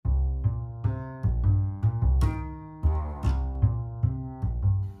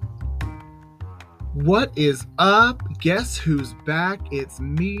What is up? Guess who's back? It's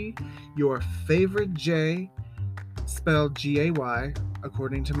me, your favorite Jay, spelled Gay,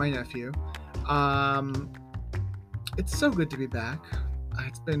 according to my nephew. It's so good to be back.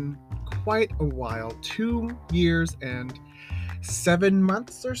 It's been quite a while, 2 years and 7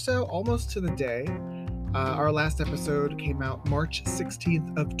 months or so, almost to the day. Our last episode came out March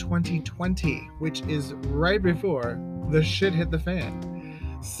 16th of 2020, which is right before the shit hit the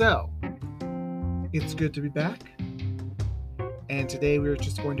fan. So, it's good to be back. And today we're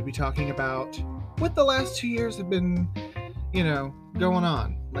just going to be talking about what the last 2 years have been, going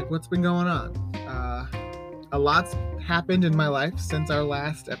on. Like, what's been going on. A lot's happened in my life since our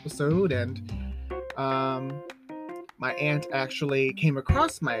last episode, and my aunt actually came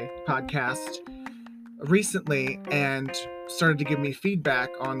across my podcast recently and started to give me feedback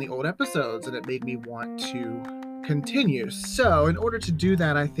on the old episodes, and it made me want to continue. So in order to do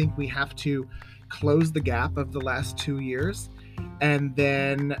that, I think we have to close the gap of the last 2 years and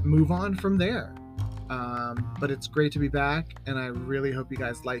then move on from there. But it's great to be back, and I really hope you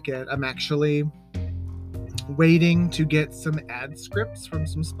guys like it. I'm actually waiting to get some ad scripts from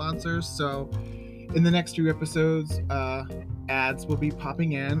some sponsors, so in the next few episodes, ads will be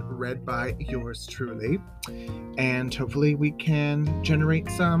popping in, read by yours truly, and hopefully we can generate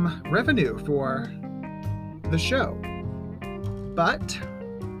some revenue for the show. But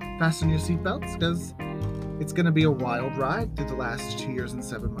fasten your seatbelts, because it's going to be a wild ride through the last 2 years and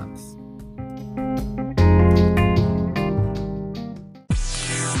 7 months.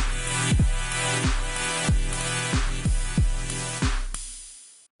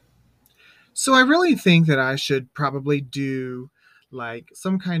 So I really think that I should probably do like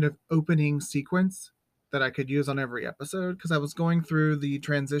some kind of opening sequence that I could use on every episode, because I was going through the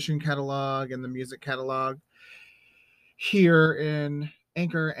transition catalog and the music catalog here in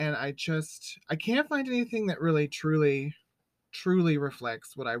Anchor, and I can't find anything that really truly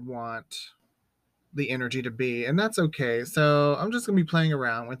reflects what I want the energy to be, and that's okay. So I'm just gonna be playing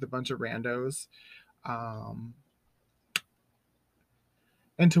around with a bunch of randos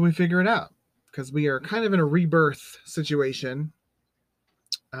until we figure it out, because we are kind of in a rebirth situation.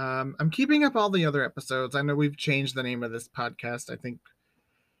 I'm keeping up all the other episodes. I know we've changed the name of this podcast, I think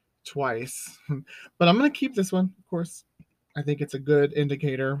twice, but I'm going to keep this one, of course. I think it's a good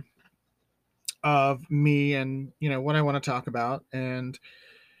indicator of me and, what I want to talk about. And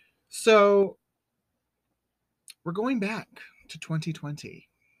so we're going back to 2020,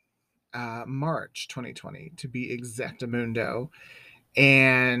 March 2020 to be exactamundo.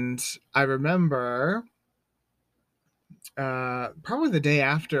 And I remember probably the day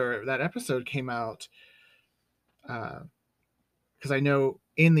after that episode came out, because I know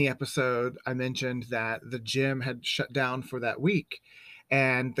in the episode I mentioned that the gym had shut down for that week,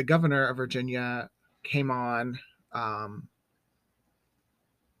 and the governor of Virginia came on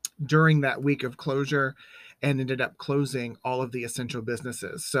during that week of closure and ended up closing all of the essential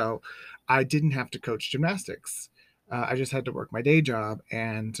businesses. So I didn't have to coach gymnastics. I just had to work my day job,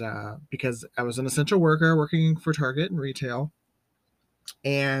 and because I was an essential worker working for Target and retail.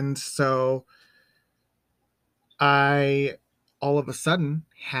 And so I all of a sudden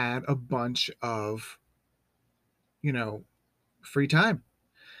had a bunch of, free time.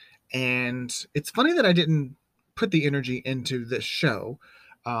 And it's funny that I didn't put the energy into this show.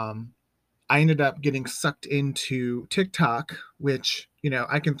 I ended up getting sucked into TikTok, which,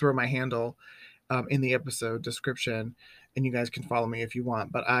 I can throw my handle in the episode description, and you guys can follow me if you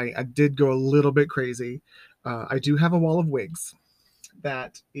want. But I did go a little bit crazy. I do have a wall of wigs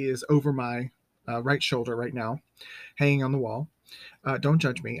that is over my right shoulder right now, hanging on the wall. Don't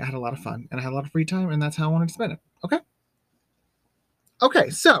judge me. I had a lot of fun, and I had a lot of free time, and that's how I wanted to spend it. Okay,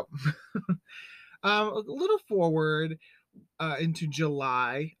 so a little forward into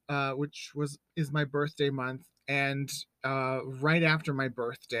July, which is my birthday month, and right after my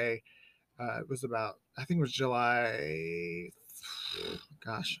birthday, it was about, I think it was July,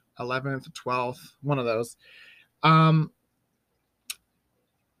 11th, 12th, one of those. I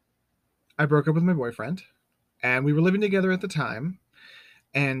broke up with my boyfriend, and we were living together at the time.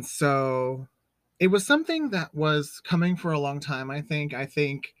 And so it was something that was coming for a long time. I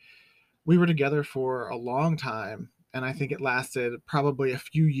think we were together for a long time, and I think it lasted probably a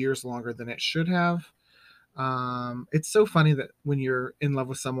few years longer than it should have. It's so funny that when you're in love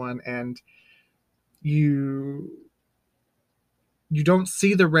with someone and you don't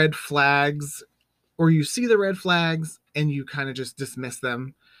see the red flags, or you see the red flags and you kind of just dismiss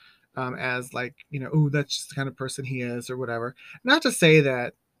them as like, oh, that's just the kind of person he is, or whatever. Not to say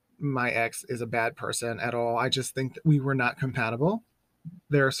that my ex is a bad person at all. I just think that we were not compatible.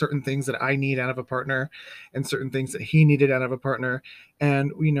 there are certain things that I need out of a partner and certain things that he needed out of a partner.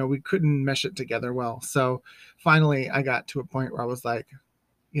 And, we couldn't mesh it together well. So finally, I got to a point where I was like,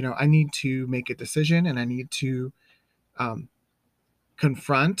 I need to make a decision and I need to um,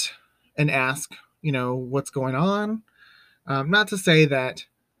 confront and ask, what's going on. Not to say that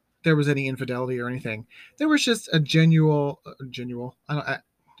there was any infidelity or anything. There was just a genuine,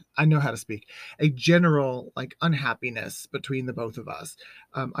 I know how to speak, a general like unhappiness between the both of us.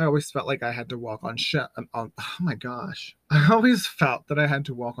 I always felt like I had to walk oh my gosh. I always felt that I had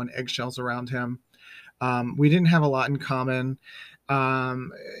to walk on eggshells around him. We didn't have a lot in common.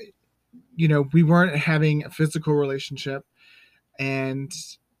 Um, we weren't having a physical relationship, and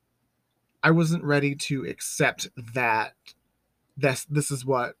I wasn't ready to accept that this is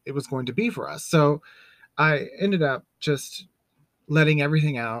what it was going to be for us. So I ended up just letting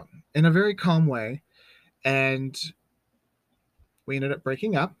everything out in a very calm way, and we ended up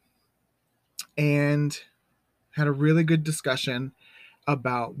breaking up and had a really good discussion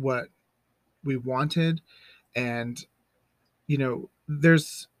about what we wanted. And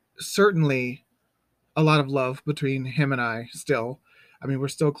there's certainly a lot of love between him and I still. I mean, we're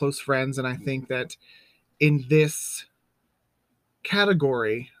still close friends, and I think that in this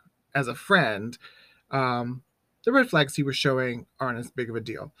category as a friend, the red flags he was showing aren't as big of a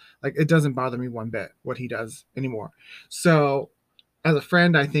deal. Like, it doesn't bother me one bit what he does anymore. So as a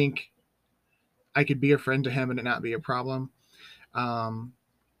friend, I think I could be a friend to him and it not be a problem,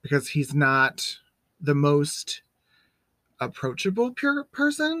 because he's not the most approachable pure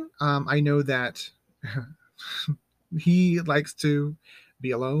person. I know that he likes to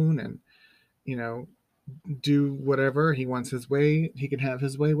be alone and, do whatever he wants his way. He can have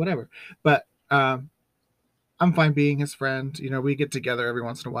his way, whatever. But I'm fine being his friend. We get together every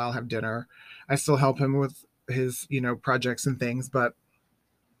once in a while, have dinner. I still help him with his, projects and things. But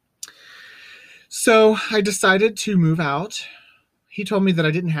so I decided to move out. He told me that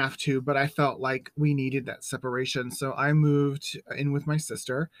I didn't have to, but I felt like we needed that separation. So I moved in with my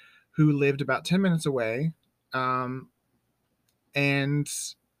sister, who lived about 10 minutes away. And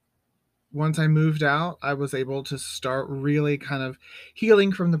once I moved out, I was able to start really kind of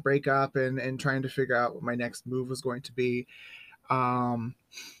healing from the breakup and trying to figure out what my next move was going to be. So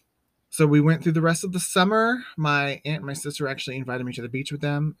we went through the rest of the summer. My aunt and my sister actually invited me to the beach with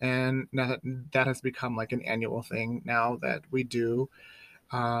them, and now that has become like an annual thing now that we do.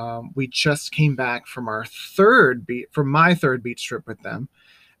 We just came back from my third beach trip with them.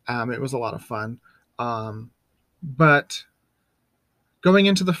 It was a lot of fun. But going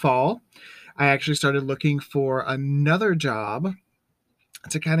into the fall, I actually started looking for another job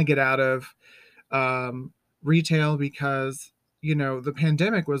to kind of get out of retail, because the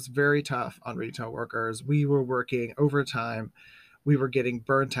pandemic was very tough on retail workers. We were working overtime, we were getting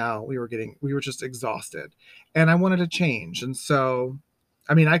burnt out, we were just exhausted, and I wanted to change. And so,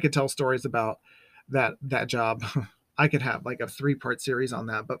 I mean, I could tell stories about that job. I could have like a 3-part series on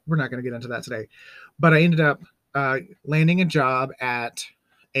that, but we're not going to get into that today. But I ended up landing a job at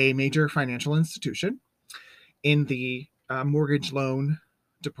a major financial institution in the mortgage loan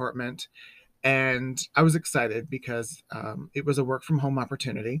department. And I was excited because it was a work from home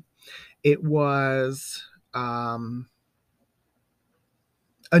opportunity. It was a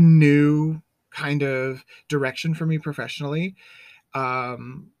new kind of direction for me professionally.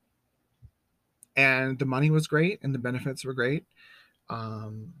 And the money was great and the benefits were great. I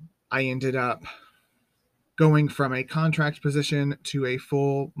ended up going from a contract position to a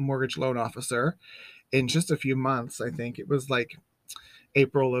full mortgage loan officer in just a few months. I think it was like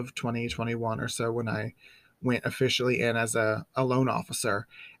April of 2021 or so when I went officially in as a loan officer.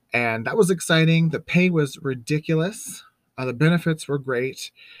 And that was exciting. The pay was ridiculous. The benefits were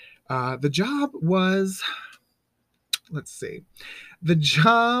great. The job was, let's see, the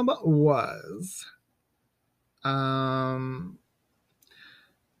job was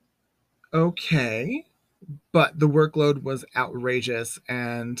okay, but the workload was outrageous,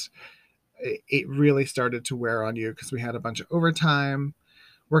 and it really started to wear on you because we had a bunch of overtime.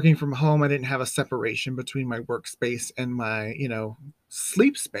 Working from home, I didn't have a separation between my workspace and my,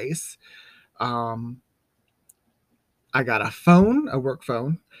 sleep space. I got a work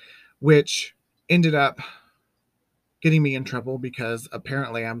phone, which ended up getting me in trouble because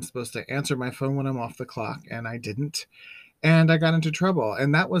apparently I'm supposed to answer my phone when I'm off the clock, and I didn't. And I got into trouble.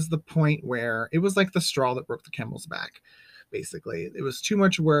 And that was the point where it was like the straw that broke the camel's back, basically. It was too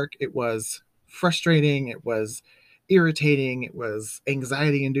much work. It was frustrating. It was irritating. It was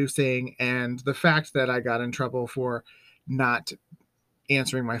anxiety inducing. And the fact that I got in trouble for not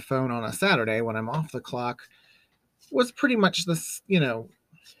answering my phone on a Saturday when I'm off the clock was pretty much this,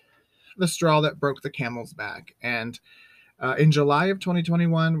 the straw that broke the camel's back. And in July of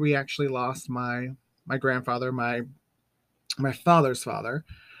 2021, we actually lost my grandfather, my father's father.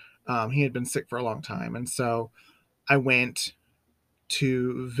 He had been sick for a long time, and so I went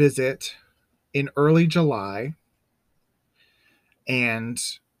to visit in early July and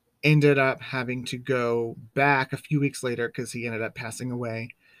ended up having to go back a few weeks later because he ended up passing away.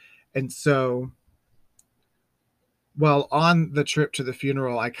 And so while on the trip to the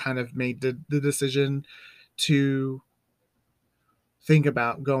funeral, I kind of made the decision to think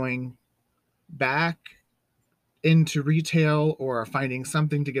about going back into retail or finding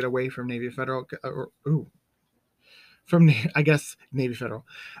something to get away from Navy Federal, or from I guess Navy Federal,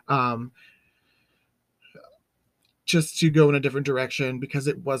 um, just to go in a different direction because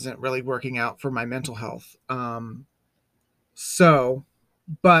it wasn't really working out for my mental health. So,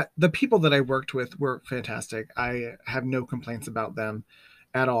 but the people that I worked with were fantastic. I have no complaints about them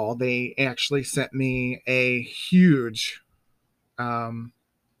at all. They actually sent me a huge, um,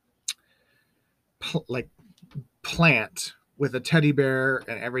 like plant with a teddy bear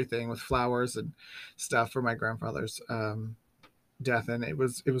and everything with flowers and stuff for my grandfather's death, and it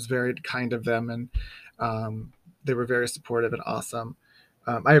was very kind of them, and they were very supportive and awesome.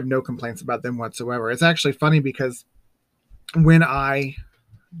 I have no complaints about them whatsoever. It's actually funny because when I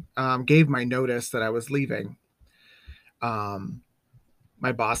gave my notice that I was leaving, um,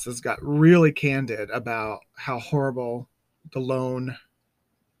 my bosses got really candid about how horrible the loan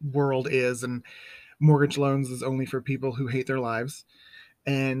world is, and mortgage loans is only for people who hate their lives.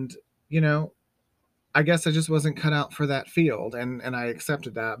 And you know, I guess I just wasn't cut out for that field, and I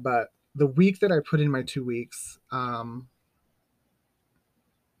accepted that. But the week that I put in my 2 weeks, I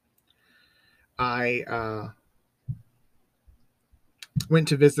went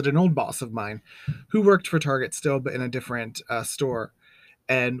to visit an old boss of mine who worked for Target still, but in a different store,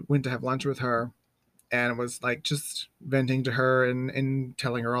 and went to have lunch with her, and was like just venting to her and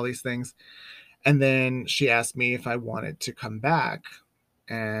telling her all these things. And then she asked me if I wanted to come back,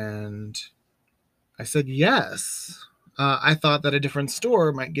 and I said yes. I thought that a different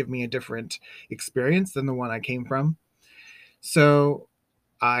store might give me a different experience than the one I came from. So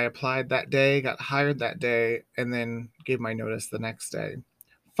I applied that day, got hired that day, and then gave my notice the next day.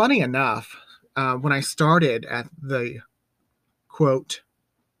 Funny enough, when I started at the quote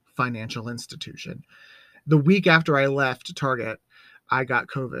financial institution, the week after I left Target, I got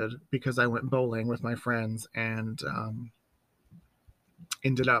COVID because I went bowling with my friends and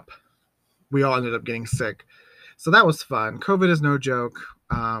ended up, we all ended up getting sick. So that was fun. COVID is no joke.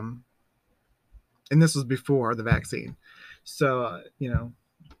 And this was before the vaccine. So,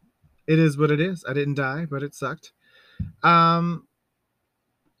 it is what it is. I didn't die, but it sucked. Um,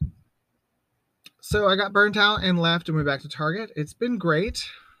 so I got burnt out and left and went back to Target. It's been great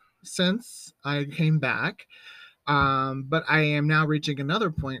since I came back. But I am now reaching another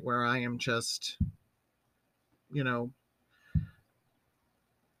point where I am just, you know,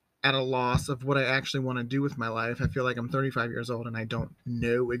 at a loss of what I actually want to do with my life. I feel like I'm 35 years old and I don't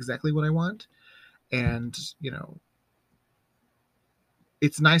know exactly what I want. And,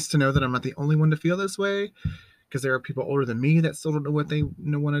 it's nice to know that I'm not the only one to feel this way, because there are people older than me that still don't know what they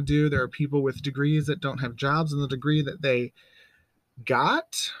want to do. There are people with degrees that don't have jobs in the degree that they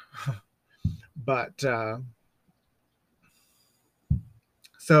got. But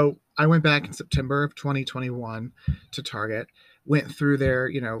so I went back in September of 2021 to Target, went through their,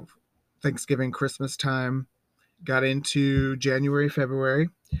 Thanksgiving, Christmas time, got into January, February,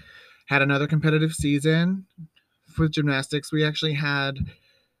 had another competitive season with gymnastics. We actually had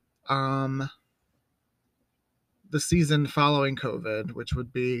the season following COVID, which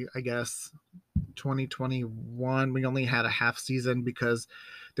would be, I guess, 2021. We only had a half season because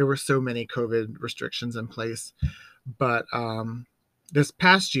there were so many COVID restrictions in place. But this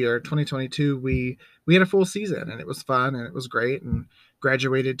past year, 2022, we had a full season, and it was fun and it was great, and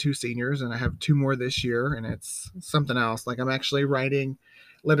graduated 2 seniors, and I have 2 more this year, and it's something else. Like, I'm actually writing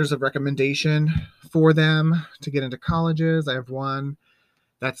letters of recommendation for them to get into colleges. I have one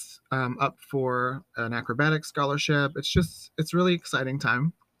that's up for an acrobatic scholarship. It's really exciting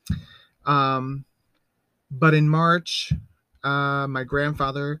time. But in March, my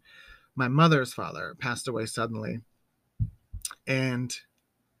grandfather, my mother's father, passed away suddenly. And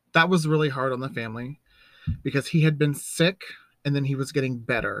that was really hard on the family because he had been sick and then he was getting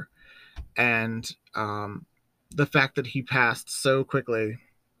better. And the fact that he passed so quickly,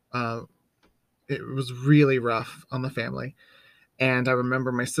 it was really rough on the family. And I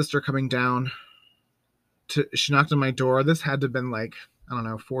remember my sister coming down she knocked on my door. This had to have been like, I don't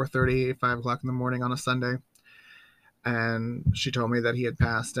know, 4:30, 5 o'clock in the morning on a Sunday. and she told me that he had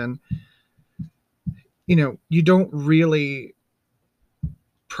passed. And you don't really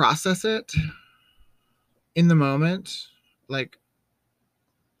process it in the moment. Like,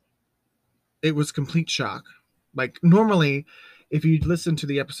 it was complete shock. Like, normally, if you listen to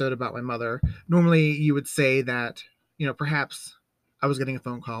the episode about my mother, normally you would say that, perhaps I was getting a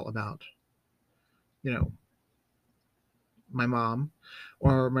phone call about, you know, my mom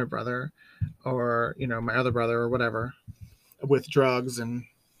or my brother or, my other brother or whatever, with drugs and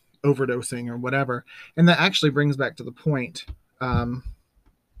overdosing or whatever. And that actually brings back to the point.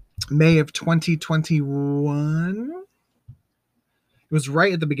 May of 2021, it was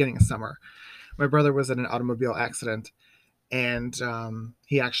right at the beginning of summer. My brother was in an automobile accident, and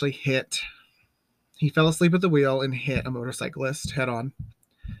he fell asleep at the wheel and hit a motorcyclist head on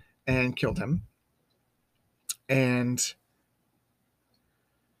and killed him. And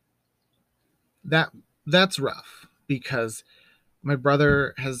that's rough, because my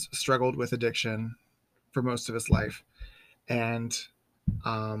brother has struggled with addiction for most of his life, and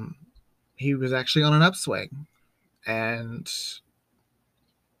um, he was actually on an upswing. And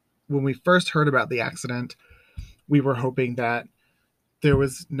when we first heard about the accident, we were hoping that there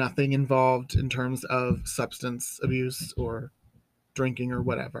was nothing involved in terms of substance abuse or drinking or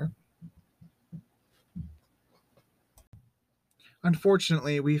whatever.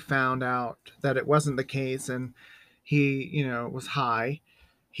 Unfortunately, we found out that it wasn't the case, and he, was high.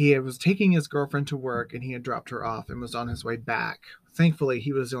 He was taking his girlfriend to work, and he had dropped her off and was on his way back. Thankfully,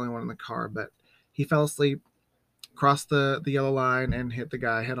 he was the only one in the car, but he fell asleep, crossed the yellow line, and hit the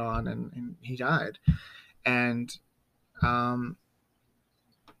guy head on, and he died. And um,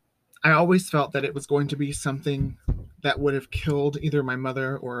 I always felt that it was going to be something that would have killed either my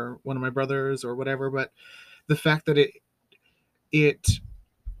mother or one of my brothers or whatever, but the fact that it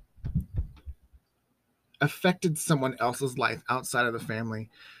affected someone else's life outside of the family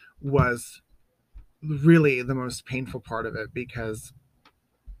was really the most painful part of it, because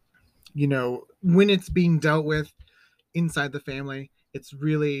when it's being dealt with inside the family, it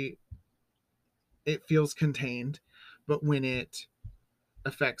feels contained, but when it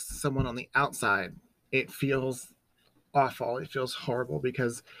affects someone on the outside, it feels awful. It feels horrible,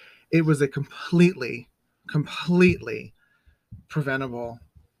 because it was a completely preventable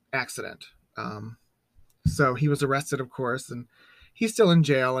accident. So he was arrested, of course, and he's still in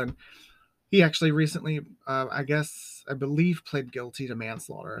jail. And he actually recently, I believe, pled guilty to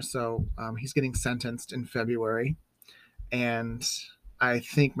manslaughter. So he's getting sentenced in February. And I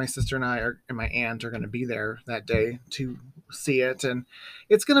think my sister and and my aunt are going to be there that day to see it. And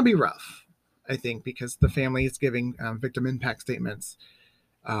it's going to be rough, I think, because the family is giving victim impact statements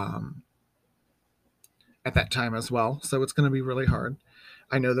um, at that time as well. So it's going to be really hard.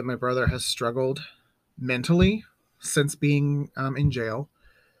 I know that my brother has struggled mentally since being in jail.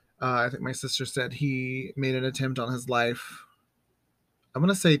 I think my sister said he made an attempt on his life, I'm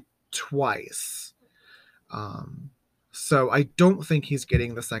going to say twice. Um, so I don't think he's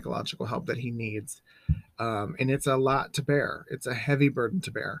getting the psychological help that he needs. And it's a lot to bear. It's a heavy burden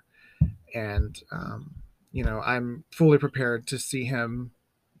to bear. And, I'm fully prepared to see him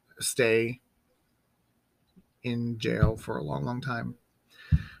stay in jail for a long, long time.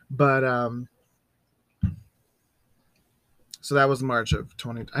 But, so that was March of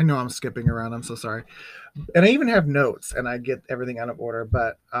 20. I know I'm skipping around. I'm so sorry. And I even have notes, and I get everything out of order.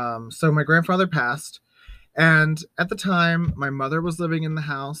 But so my grandfather passed. And at the time, my mother was living in the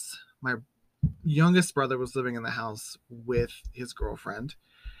house. My youngest brother was living in the house with his girlfriend.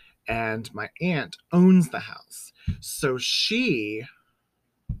 And my aunt owns the house. So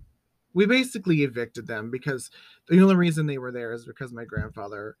we basically evicted them, because the only reason they were there is because my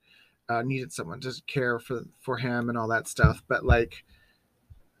grandfather needed someone to care for him and all that stuff. But like,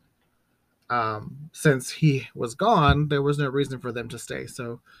 since he was gone, there was no reason for them to stay.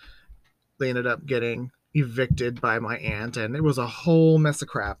 So they ended up getting evicted by my aunt, and it was a whole mess of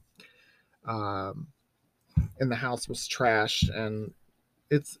crap. Um, and the house was trashed, and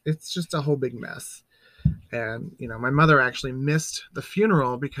it's just a whole big mess. And my mother actually missed the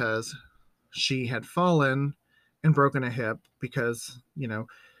funeral because she had fallen and broken a hip, because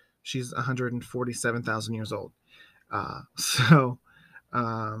she's 147,000 years old. So,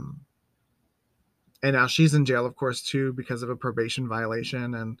 um, and now she's in jail, of course, too, because of a probation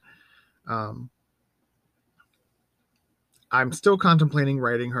violation. And um, I'm still contemplating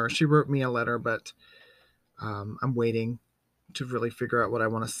writing her. She wrote me a letter, but I'm waiting to really figure out what I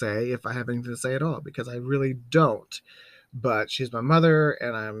want to say, if I have anything to say at all, because I really don't. But she's my mother,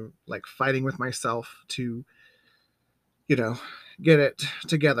 and I'm like fighting with myself to, get it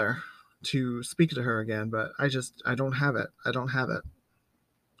together to speak to her again, but I don't have it. I don't have it.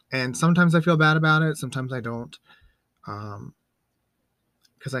 And sometimes I feel bad about it. Sometimes I don't.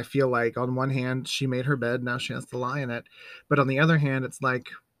 Because I feel like on one hand, she made her bed. Now she has to lie in it. But on the other hand, it's like,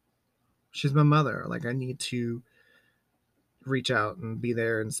 she's my mother. Like, I need to reach out and be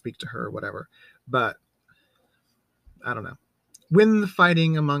there and speak to her or whatever. But I don't know. When the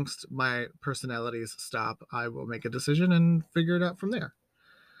fighting amongst my personalities stop, I will make a decision and figure it out from there.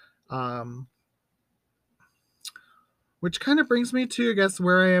 Which kind of brings me to, I guess,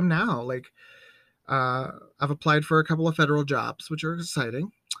 where I am now. Like, I've applied for a couple of federal jobs, which are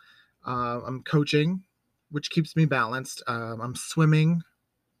exciting. I'm coaching, which keeps me balanced. I'm swimming,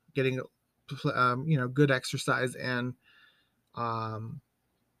 getting, good exercise, and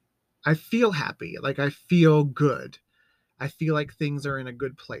I feel happy. Like, I feel good. I feel like things are in a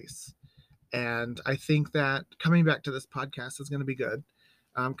good place. And I think that coming back to this podcast is going to be good,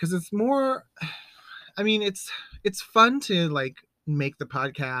 because it's more, I mean, it's fun to like make the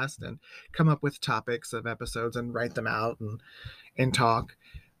podcast and come up with topics of episodes and write them out and talk.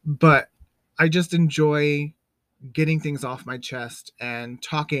 But I just enjoy getting things off my chest and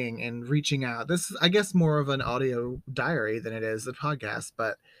talking and reaching out. This is, I guess, more of an audio diary than it is a podcast,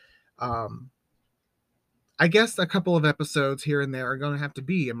 but I guess a couple of episodes here and there are going to have to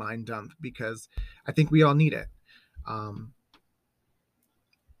be a mind dump because I think we all need it.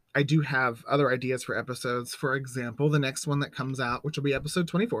 I do have other ideas for episodes. For example, the next one that comes out, which will be episode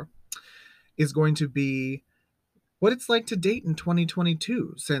 24, is going to be what it's like to date in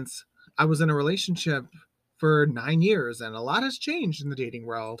 2022, since I was in a relationship for 9 years and a lot has changed in the dating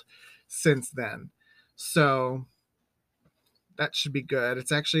world since then. So that should be good.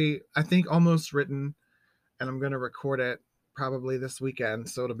 It's actually, I think, almost written, and I'm going to record it probably this weekend,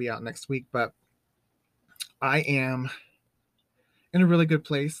 so it'll be out next week. But I am in a really good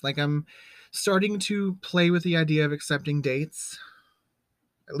place. Like, I'm starting to play with the idea of accepting dates,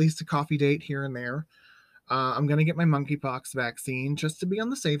 at least a coffee date here and there. I'm going to get my monkeypox vaccine just to be on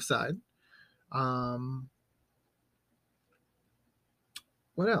the safe side.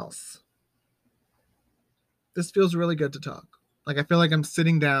 What else? This feels really good to talk. Like, I feel like I'm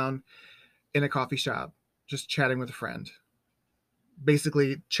sitting down in a coffee shop, just chatting with a friend.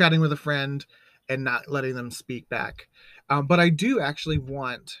 Basically, chatting with a friend and not letting them speak back. But I do actually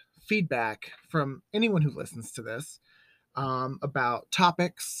want feedback from anyone who listens to this, about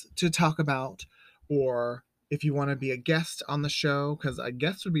topics to talk about, or if you want to be a guest on the show, because a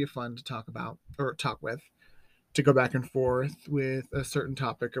guest would be fun to talk about or talk with, to go back and forth with a certain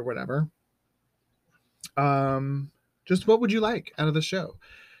topic or whatever. Just what would you like out of the show?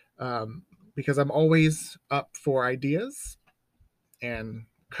 Because I'm always up for ideas and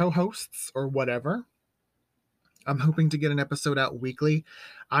co-hosts or whatever. I'm hoping to get an episode out weekly.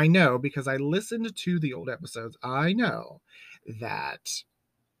 I know, because I listened to the old episodes, I know that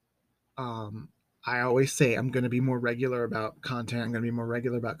I always say I'm going to be more regular about content. I'm going to be more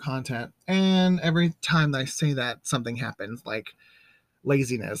regular about content. And every time that I say that, something happens, like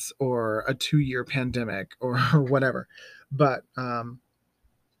laziness or a 2-year pandemic or whatever. But I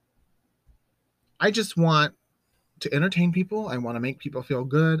just want to entertain people. I want to make people feel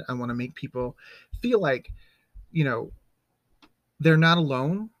good. I want to make people feel like, they're not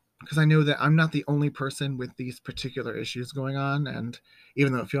alone, because I know that I'm not the only person with these particular issues going on. And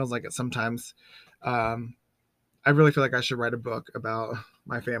even though it feels like it sometimes, I really feel like I should write a book about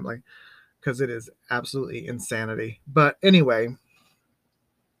my family, because it is absolutely insanity. But anyway,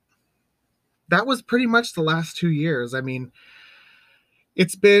 that was pretty much the last 2 years. I mean,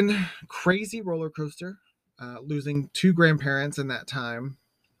 it's been crazy roller coaster, losing 2 grandparents in that time.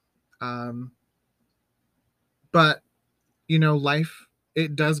 But, life,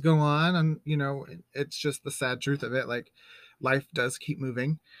 it does go on, and, it's just the sad truth of it. Like, life does keep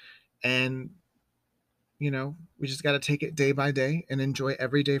moving, and, we just got to take it day by day and enjoy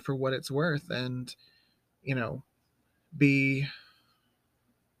every day for what it's worth, and, be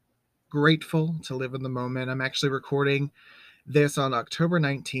grateful to live in the moment. I'm actually recording this on October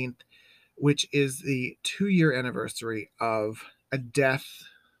 19th, which is the 2-year anniversary of a death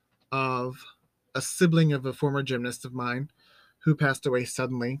of a sibling of a former gymnast of mine who passed away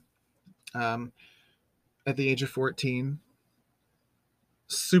suddenly, at the age of 14.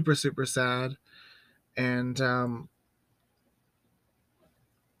 Super, super sad. And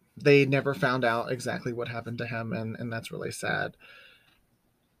they never found out exactly what happened to him, and that's really sad.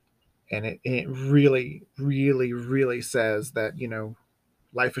 And it really, really, really says that,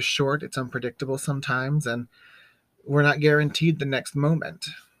 life is short, it's unpredictable sometimes, and we're not guaranteed the next moment.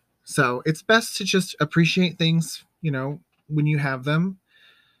 So it's best to just appreciate things, when you have them.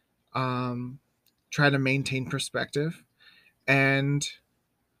 Try to maintain perspective and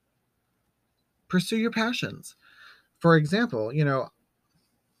pursue your passions. For example,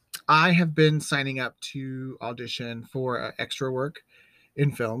 I have been signing up to audition for extra work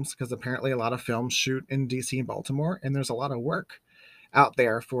in films because apparently a lot of films shoot in DC and Baltimore, and there's a lot of work out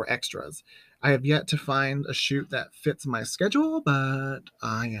there for extras. I have yet to find a shoot that fits my schedule, but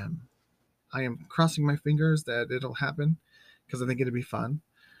I am crossing my fingers that it'll happen because I think it'd be fun.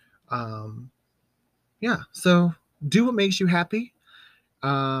 Yeah, so do what makes you happy.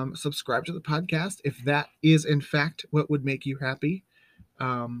 Subscribe to the podcast if that is in fact what would make you happy.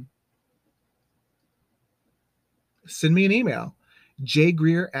 Send me an email,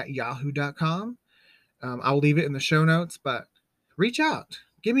 jgreer@yahoo.com. I'll leave it in the show notes, but reach out.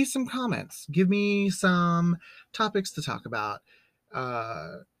 Give me some comments. Give me some topics to talk about.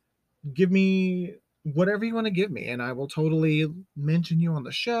 Give me whatever you want to give me, and I will totally mention you on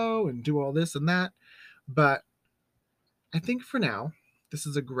the show and do all this and that. But I think for now, this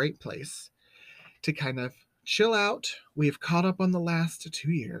is a great place to kind of chill out. We've caught up on the last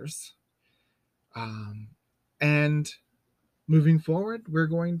 2 years. And moving forward, we're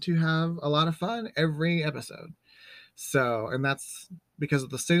going to have a lot of fun every episode. So, and that's because of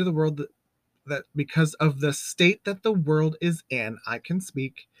the state of the world that because of the state that the world is in, I can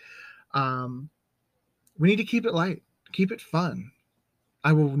speak. We need to keep it light, keep it fun.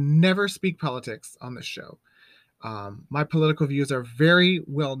 I will never speak politics on this show. My political views are very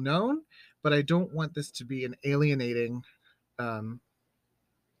well known, but I don't want this to be an alienating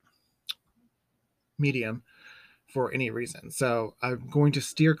medium for any reason. So I'm going to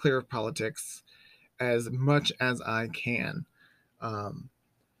steer clear of politics as much as I can.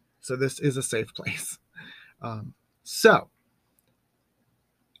 So this is a safe place. So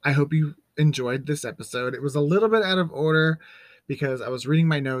I hope you enjoyed this episode. It was a little bit out of order because I was reading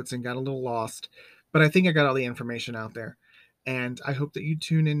my notes and got a little lost, but I think I got all the information out there. And I hope that you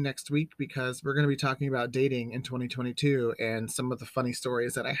tune in next week because we're going to be talking about dating in 2022 and some of the funny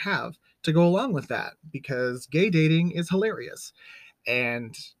stories that I have to go along with that because gay dating is hilarious.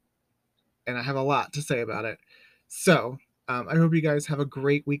 And I have a lot to say about it. So I hope you guys have a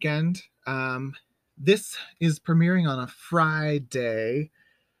great weekend. This is premiering on a Friday,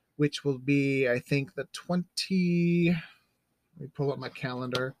 which will be, I think, the 20... Let me pull up my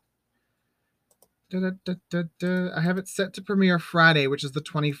calendar. I have it set to premiere Friday, which is the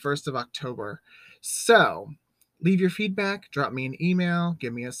 21st of October. So leave your feedback, drop me an email,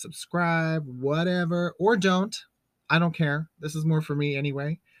 give me a subscribe, whatever, or don't. I don't care. This is more for me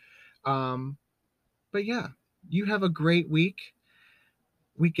anyway. But yeah, you have a great weekend,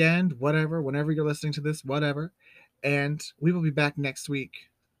 whatever, whenever you're listening to this, whatever. And we will be back next week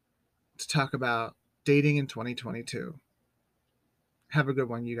to talk about dating in 2022. Have a good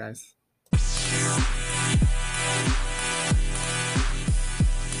one, you guys.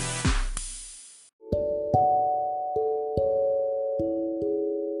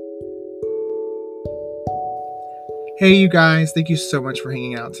 Hey, you guys, thank you so much for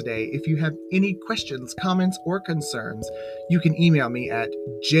hanging out today. If you have any questions, comments, or concerns, you can email me at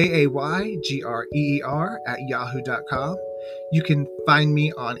jaygreer@yahoo.com. You can find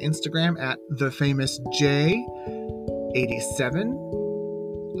me on Instagram at thefamousj87.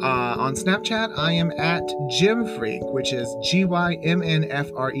 On Snapchat, I am at GymFreak, which is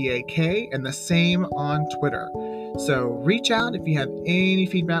GYMNFREAK, and the same on Twitter. So reach out if you have any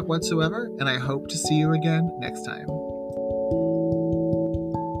feedback whatsoever, and I hope to see you again next time.